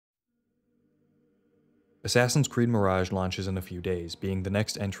Assassin's Creed Mirage launches in a few days, being the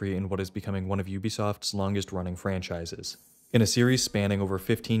next entry in what is becoming one of Ubisoft's longest-running franchises. In a series spanning over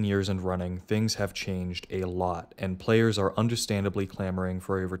 15 years and running, things have changed a lot, and players are understandably clamoring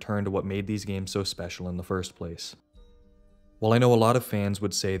for a return to what made these games so special in the first place. While I know a lot of fans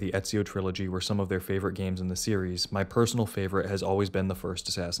would say the Ezio trilogy were some of their favorite games in the series, my personal favorite has always been the first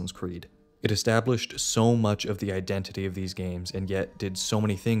Assassin's Creed. It established so much of the identity of these games and yet did so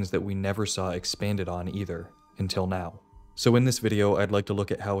many things that we never saw expanded on either, until now. So in this video, I'd like to look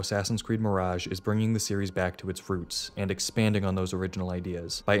at how Assassin's Creed Mirage is bringing the series back to its roots and expanding on those original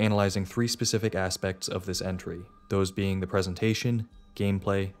ideas by analyzing 3 specific aspects of this entry, those being the presentation,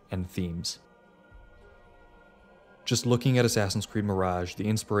 gameplay, and themes. Just looking at Assassin's Creed Mirage, the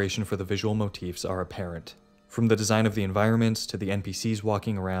inspiration for the visual motifs are apparent. From the design of the environments to the NPCs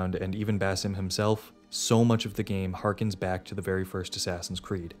walking around and even Basim himself, so much of the game harkens back to the very first Assassin's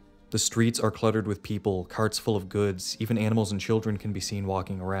Creed. The streets are cluttered with people, carts full of goods, even animals and children can be seen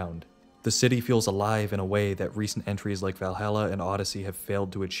walking around. The city feels alive in a way that recent entries like Valhalla and Odyssey have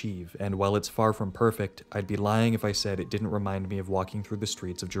failed to achieve, and while it's far from perfect, I'd be lying if I said it didn't remind me of walking through the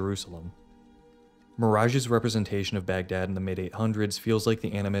streets of Jerusalem. Mirage's representation of Baghdad in the mid-800s feels like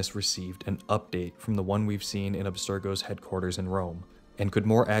the Animus received an update from the one we've seen in Abstergo's headquarters in Rome, and could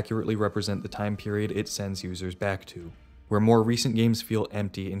more accurately represent the time period it sends users back to, where more recent games feel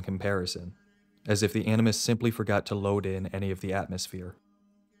empty in comparison, as if the Animus simply forgot to load in any of the atmosphere.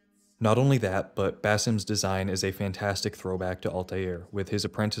 Not only that, but Basim's design is a fantastic throwback to Altair, with his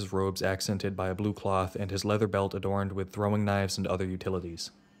apprentice robes accented by a blue cloth and his leather belt adorned with throwing knives and other utilities.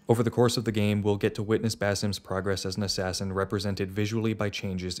 Over the course of the game, we'll get to witness Basim's progress as an assassin represented visually by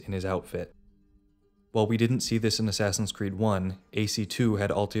changes in his outfit. While we didn't see this in Assassin's Creed 1, AC2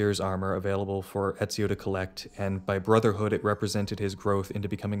 had Altair's armor available for Ezio to collect, and by Brotherhood it represented his growth into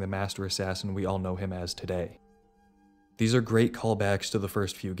becoming the master assassin we all know him as today. These are great callbacks to the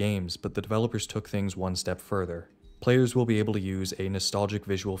first few games, but the developers took things one step further. Players will be able to use a nostalgic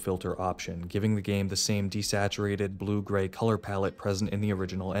visual filter option, giving the game the same desaturated blue-gray color palette present in the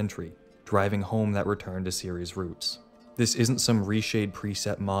original entry, driving home that return to series roots. This isn't some reshade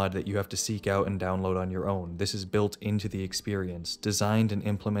preset mod that you have to seek out and download on your own. This is built into the experience, designed and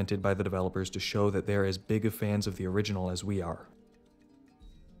implemented by the developers to show that they're as big of fans of the original as we are.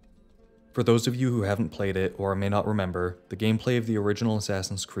 For those of you who haven't played it or may not remember, the gameplay of the original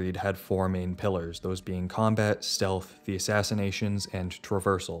Assassin's Creed had 4 main pillars, those being combat, stealth, the assassinations, and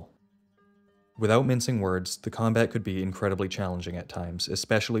traversal. Without mincing words, the combat could be incredibly challenging at times,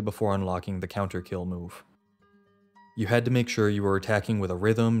 especially before unlocking the counter-kill move. You had to make sure you were attacking with a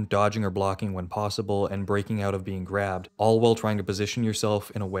rhythm, dodging or blocking when possible, and breaking out of being grabbed, all while trying to position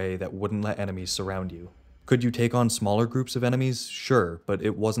yourself in a way that wouldn't let enemies surround you. Could you take on smaller groups of enemies? Sure, but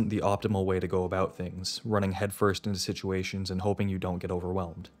it wasn't the optimal way to go about things, running headfirst into situations and hoping you don't get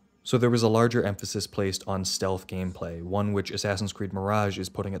overwhelmed. So there was a larger emphasis placed on stealth gameplay, one which Assassin's Creed Mirage is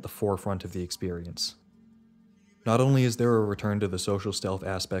putting at the forefront of the experience. Not only is there a return to the social stealth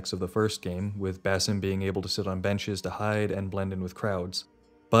aspects of the first game, with Basim being able to sit on benches to hide and blend in with crowds,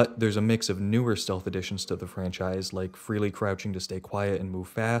 but there's a mix of newer stealth additions to the franchise, like freely crouching to stay quiet and move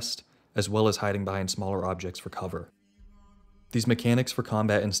fast, as well as hiding behind smaller objects for cover. These mechanics for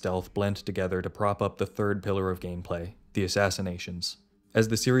combat and stealth blend together to prop up the 3rd pillar of gameplay, the assassinations. As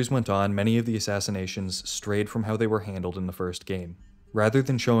the series went on, many of the assassinations strayed from how they were handled in the first game. Rather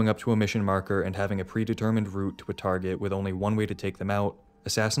than showing up to a mission marker and having a predetermined route to a target with only one way to take them out,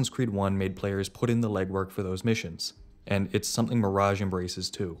 Assassin's Creed 1 made players put in the legwork for those missions. And it's something Mirage embraces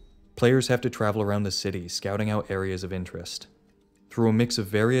too. Players have to travel around the city, scouting out areas of interest. Through a mix of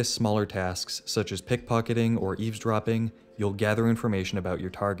various smaller tasks, such as pickpocketing or eavesdropping, you'll gather information about your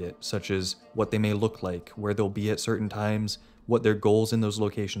target, such as what they may look like, where they'll be at certain times, what their goals in those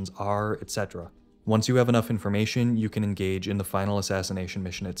locations are, etc. Once you have enough information, you can engage in the final assassination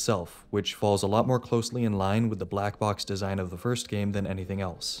mission itself, which falls a lot more closely in line with the black box design of the first game than anything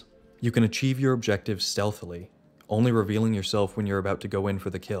else. You can achieve your objectives stealthily, only revealing yourself when you're about to go in for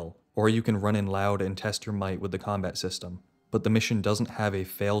the kill, or you can run in loud and test your might with the combat system. But the mission doesn't have a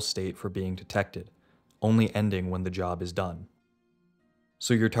fail state for being detected, only ending when the job is done.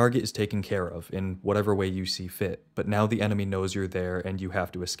 So your target is taken care of in whatever way you see fit, but now the enemy knows you're there and you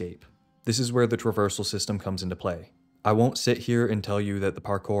have to escape. This is where the traversal system comes into play. I won't sit here and tell you that the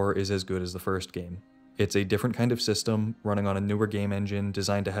parkour is as good as the first game. It's a different kind of system, running on a newer game engine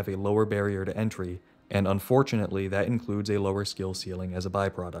designed to have a lower barrier to entry, and unfortunately that includes a lower skill ceiling as a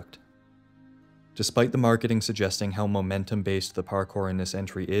byproduct. Despite the marketing suggesting how momentum-based the parkour in this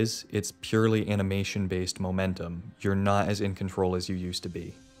entry is, it's purely animation-based momentum. You're not as in control as you used to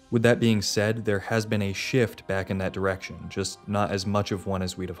be. With that being said, there has been a shift back in that direction, just not as much of one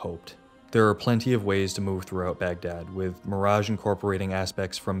as we'd have hoped. There are plenty of ways to move throughout Baghdad, with Mirage incorporating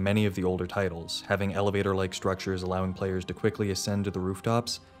aspects from many of the older titles, having elevator-like structures allowing players to quickly ascend to the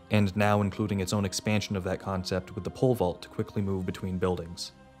rooftops, and now including its own expansion of that concept with the pole vault to quickly move between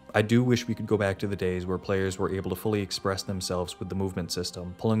buildings. I do wish we could go back to the days where players were able to fully express themselves with the movement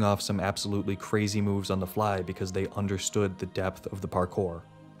system, pulling off some absolutely crazy moves on the fly because they understood the depth of the parkour.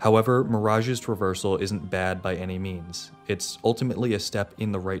 However, Mirage's traversal isn't bad by any means. It's ultimately a step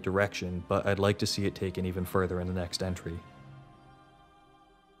in the right direction, but I'd like to see it taken even further in the next entry.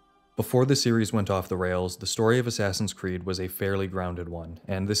 Before the series went off the rails, the story of Assassin's Creed was a fairly grounded one,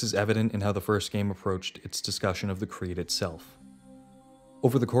 and this is evident in how the first game approached its discussion of the creed itself.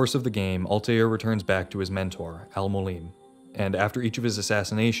 Over the course of the game, Altair returns back to his mentor, Al-Mualim, and after each of his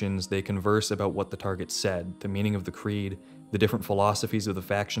assassinations, they converse about what the target said, the meaning of the creed, the different philosophies of the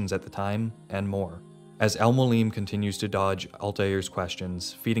factions at the time, and more. As Al-Mualim continues to dodge Altair's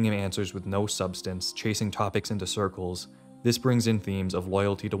questions, feeding him answers with no substance, chasing topics into circles, this brings in themes of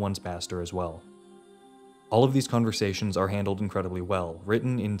loyalty to one's master as well. All of these conversations are handled incredibly well,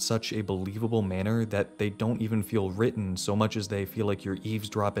 written in such a believable manner that they don't even feel written so much as they feel like you're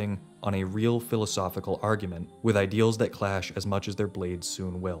eavesdropping on a real philosophical argument, with ideals that clash as much as their blades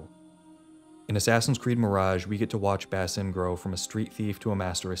soon will. In Assassin's Creed Mirage, we get to watch Basim grow from a street thief to a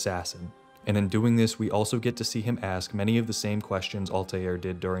master assassin, and in doing this we also get to see him ask many of the same questions Altair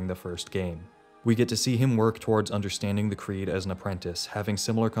did during the first game. We get to see him work towards understanding the creed as an apprentice, having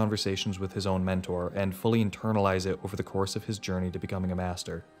similar conversations with his own mentor, and fully internalize it over the course of his journey to becoming a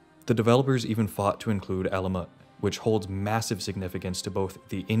master. The developers even fought to include Alamut, which holds massive significance to both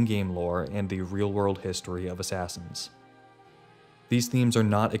the in-game lore and the real-world history of assassins. These themes are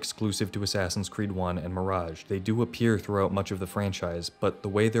not exclusive to Assassin's Creed 1 and Mirage. They do appear throughout much of the franchise, but the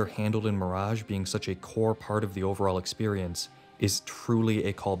way they're handled in Mirage, being such a core part of the overall experience, is truly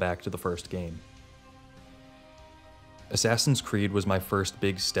a callback to the first game. Assassin's Creed was my first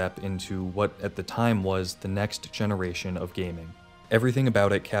big step into what at the time was the next generation of gaming. Everything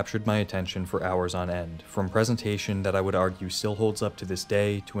about it captured my attention for hours on end, from presentation that I would argue still holds up to this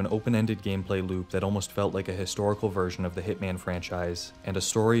day, to an open-ended gameplay loop that almost felt like a historical version of the Hitman franchise, and a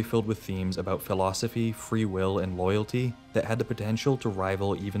story filled with themes about philosophy, free will, and loyalty that had the potential to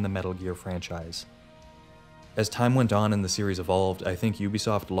rival even the Metal Gear franchise. As time went on and the series evolved, I think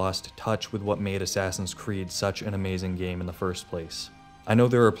Ubisoft lost touch with what made Assassin's Creed such an amazing game in the first place. I know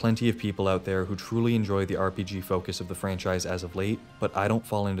there are plenty of people out there who truly enjoy the RPG focus of the franchise as of late, but I don't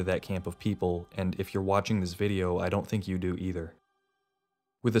fall into that camp of people, and if you're watching this video, I don't think you do either.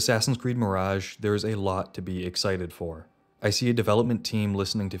 With Assassin's Creed Mirage, there is a lot to be excited for. I see a development team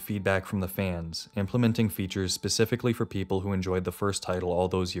listening to feedback from the fans, implementing features specifically for people who enjoyed the first title all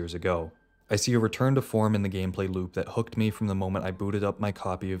those years ago. I see a return to form in the gameplay loop that hooked me from the moment I booted up my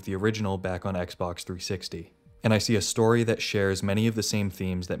copy of the original back on Xbox 360. And I see a story that shares many of the same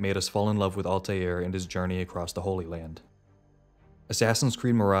themes that made us fall in love with Altair and his journey across the Holy Land. Assassin's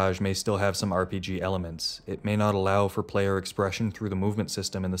Creed Mirage may still have some RPG elements. It may not allow for player expression through the movement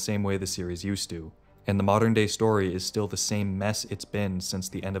system in the same way the series used to, and the modern day story is still the same mess it's been since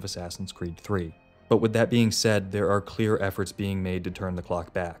the end of Assassin's Creed 3. But with that being said, there are clear efforts being made to turn the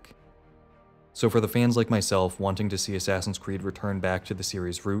clock back. So for the fans like myself wanting to see Assassin's Creed return back to the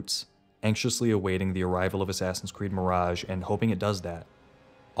series' roots, anxiously awaiting the arrival of Assassin's Creed Mirage and hoping it does that,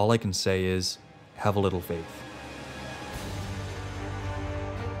 all I can say is, have a little faith.